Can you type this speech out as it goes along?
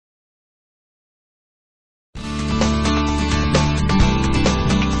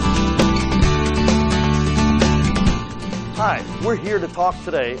We're here to talk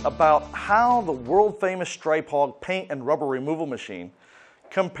today about how the world-famous Stripe Hog paint and rubber removal machine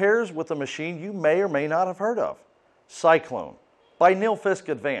compares with a machine you may or may not have heard of, Cyclone by Nilfisk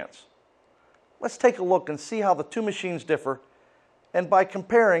Advance. Let's take a look and see how the two machines differ, and by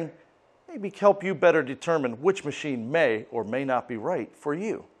comparing, maybe help you better determine which machine may or may not be right for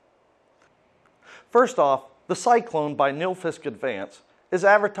you. First off, the Cyclone by Nilfisk Advance is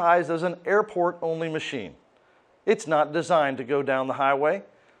advertised as an airport-only machine. It's not designed to go down the highway,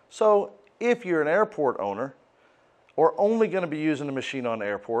 so if you're an airport owner or only going to be using the machine on the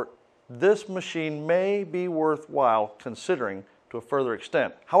airport, this machine may be worthwhile considering to a further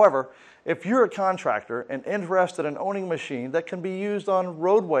extent. However, if you're a contractor and interested in owning a machine that can be used on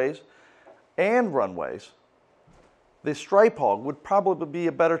roadways and runways, the Stripe Hog would probably be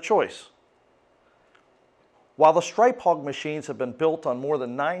a better choice. While the Stripe Hog machines have been built on more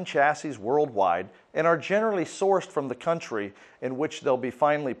than 9 chassis worldwide and are generally sourced from the country in which they'll be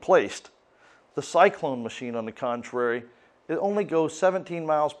finally placed, the Cyclone machine, on the contrary, it only goes 17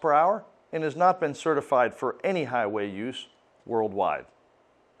 miles per hour and has not been certified for any highway use worldwide.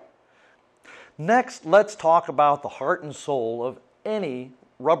 Next, let's talk about the heart and soul of any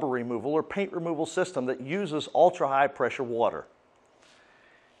rubber removal or paint removal system that uses ultra-high pressure water.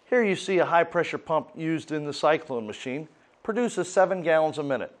 Here you see a high pressure pump used in the Cyclone machine produces 7 gallons a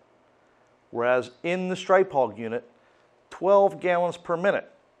minute, whereas in the Stripe Hog unit, 12 gallons per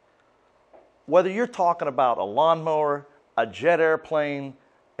minute. Whether you're talking about a lawnmower, a jet airplane,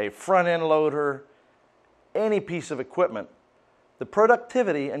 a front end loader, any piece of equipment, the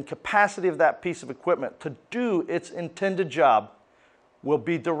productivity and capacity of that piece of equipment to do its intended job will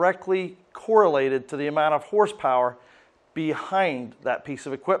be directly correlated to the amount of horsepower behind that piece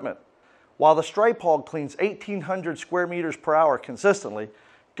of equipment. While the Stripe Hog cleans 1,800 square meters per hour consistently,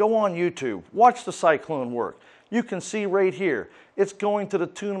 go on YouTube, watch the Cyclone work. You can see right here, it's going to the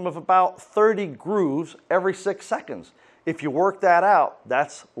tune of about 30 grooves every 6 seconds. If you work that out,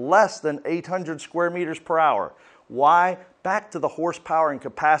 that's less than 800 square meters per hour. Why? Back to the horsepower and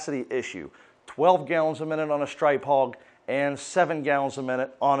capacity issue. 12 gallons a minute on a Stripe Hog and 7 gallons a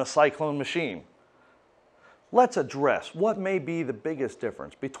minute on a Cyclone machine. Let's address what may be the biggest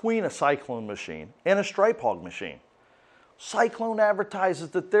difference between a Cyclone machine and a Stripe Hog machine. Cyclone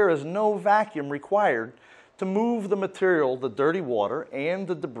advertises that there is no vacuum required to move the material, the dirty water, and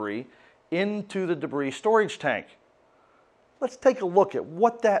the debris into the debris storage tank. Let's take a look at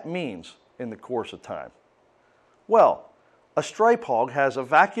what that means in the course of time. Well, a Stripe Hog has a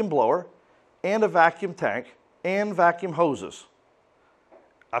vacuum blower and a vacuum tank and vacuum hoses.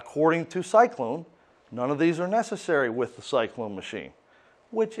 According to Cyclone, none of these are necessary with the Cyclone machine,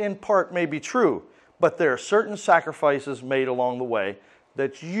 which in part may be true, but there are certain sacrifices made along the way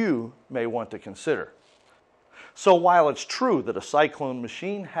that you may want to consider. So while it's true that a Cyclone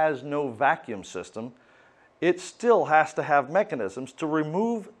machine has no vacuum system, it still has to have mechanisms to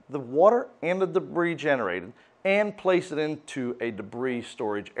remove the water and the debris generated and place it into a debris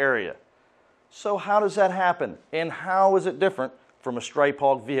storage area. So how does that happen, and how is it different from a Stripe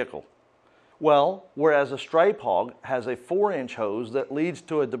Hog vehicle? Well, whereas a Stripe Hog has a 4-inch hose that leads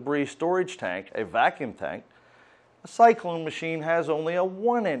to a debris storage tank, a vacuum tank, a Cyclone machine has only a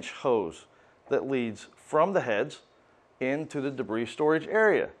 1-inch hose that leads from the heads into the debris storage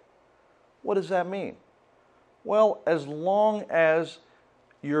area. What does that mean? Well, as long as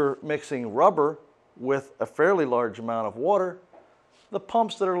you're mixing rubber with a fairly large amount of water, the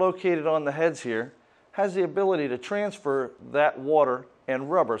pumps that are located on the heads here has the ability to transfer that water and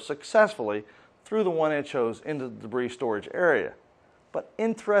rubber successfully through the 1-inch hose into the debris storage area. But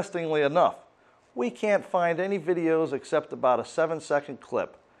interestingly enough, we can't find any videos except about a 7-second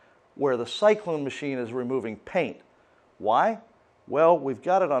clip where the Cyclone machine is removing paint. Why? Well, we've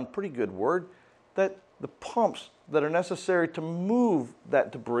got it on pretty good word that the pumps that are necessary to move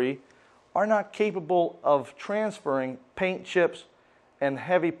that debris are not capable of transferring paint chips and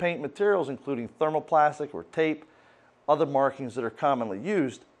heavy paint materials, including thermoplastic or tape, other markings that are commonly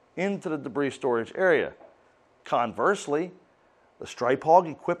used, into the debris storage area. Conversely, the Stripe Hog,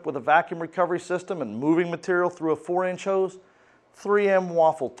 equipped with a vacuum recovery system and moving material through a 4-inch hose, 3M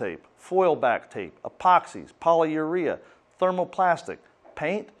waffle tape, foil back tape, epoxies, polyurea, thermoplastic,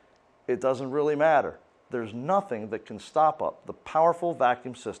 paint, it doesn't really matter. There's nothing that can stop up the powerful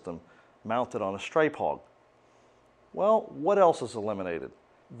vacuum system mounted on a Stripe Hog. Well, what else is eliminated?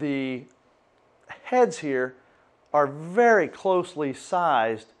 The heads here are very closely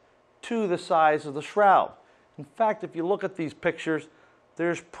sized to the size of the shroud. In fact, if you look at these pictures,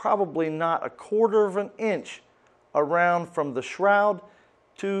 there's probably not a 1/4 of an inch around from the shroud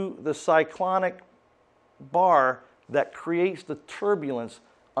to the cyclonic bar that creates the turbulence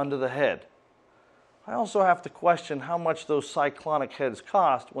under the head. I also have to question how much those cyclonic heads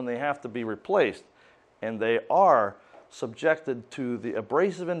cost when they have to be replaced, and they are subjected to the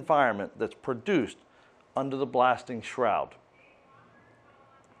abrasive environment that's produced under the blasting shroud.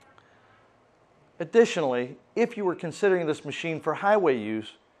 Additionally, if you were considering this machine for highway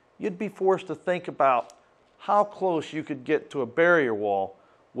use, you'd be forced to think about how close you could get to a barrier wall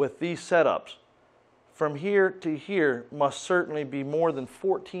with these setups. From here to here must certainly be more than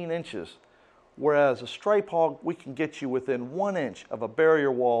 14 inches, whereas a stripe hog, we can get you within 1 inch of a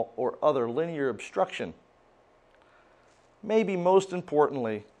barrier wall or other linear obstruction. Maybe most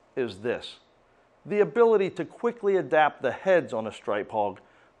importantly is this: the ability to quickly adapt the heads on a stripe hog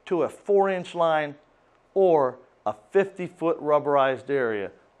to a 4-inch line or a 50-foot rubberized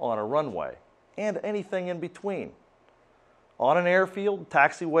area on a runway, and anything in between. On an airfield,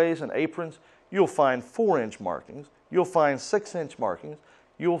 taxiways, and aprons, you'll find 4-inch markings, you'll find 6-inch markings,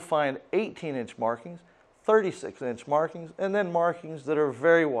 you'll find 18-inch markings, 36-inch markings, and then markings that are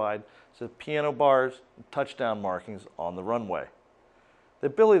very wide, such as piano bars and touchdown markings on the runway. The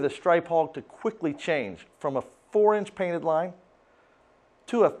ability of the stripe hog to quickly change from a 4-inch painted line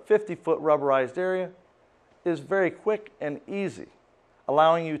to a 50-foot rubberized area is very quick and easy,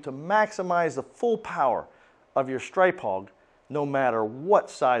 allowing you to maximize the full power of your stripe hog no matter what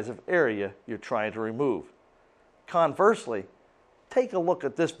size of area you're trying to remove. Conversely, take a look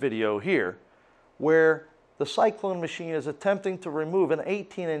at this video here where the Cyclone machine is attempting to remove an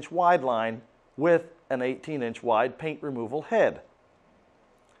 18-inch wide line with an 18-inch wide paint removal head.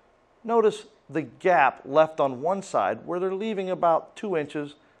 Notice the gap left on one side where they're leaving about 2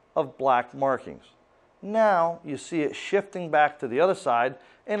 inches of black markings. Now you see it shifting back to the other side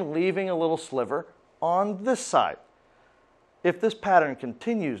and leaving a little sliver on this side. If this pattern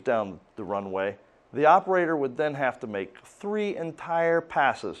continues down the runway, the operator would then have to make 3 entire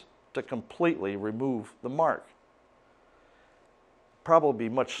passes to completely remove the mark. Probably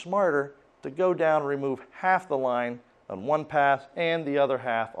be much smarter to go down and remove half the line on one pass and the other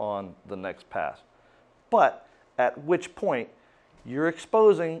half on the next pass. But at which point you're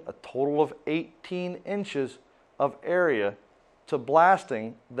exposing a total of 18 inches of area to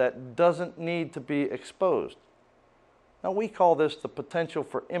blasting that doesn't need to be exposed. Now we call this the potential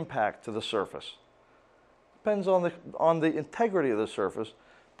for impact to the surface. Depends on the integrity of the surface,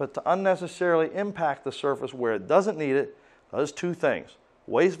 but to unnecessarily impact the surface where it doesn't need it does 2 things: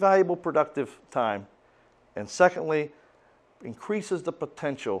 waste valuable productive time, and secondly, increases the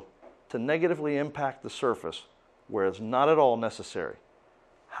potential to negatively impact the surface where it's not at all necessary.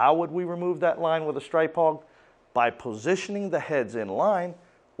 How would we remove that line with a stripe hog? By positioning the heads in line,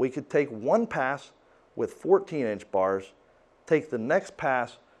 we could take one pass with 14-inch bars, take the next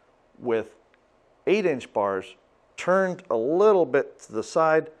pass with 8-inch bars, turned a little bit to the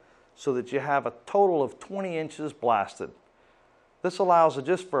side so that you have a total of 20 inches blasted. This allows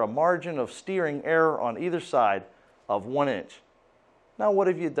just for a margin of steering error on either side of 1 inch. Now what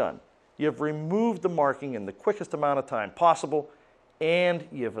have you done? You've removed the marking in the quickest amount of time possible, and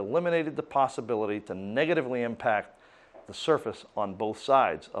you've eliminated the possibility to negatively impact the surface on both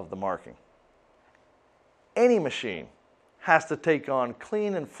sides of the marking. Any machine has to take on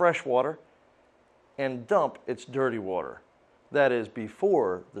clean and fresh water and dump its dirty water. That is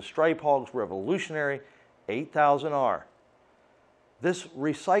before the Stripe Hog's revolutionary 8000R. This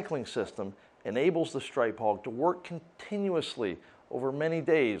recycling system enables the Stripe Hog to work continuously over many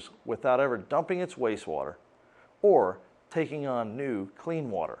days without ever dumping its wastewater or taking on new clean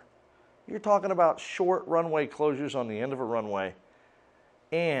water. You're talking about short runway closures on the end of a runway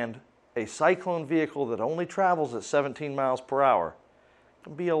and a Cyclone vehicle that only travels at 17 miles per hour. It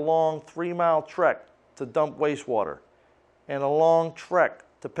can be a long 3-mile trek to dump wastewater and a long trek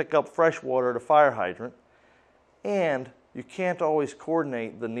to pick up fresh water at a fire hydrant, and you can't always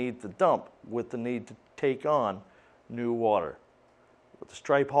coordinate the need to dump with the need to take on new water. With the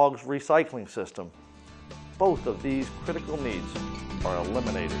Stripe Hog's recycling system, both of these critical needs are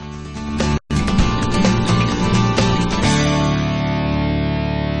eliminated.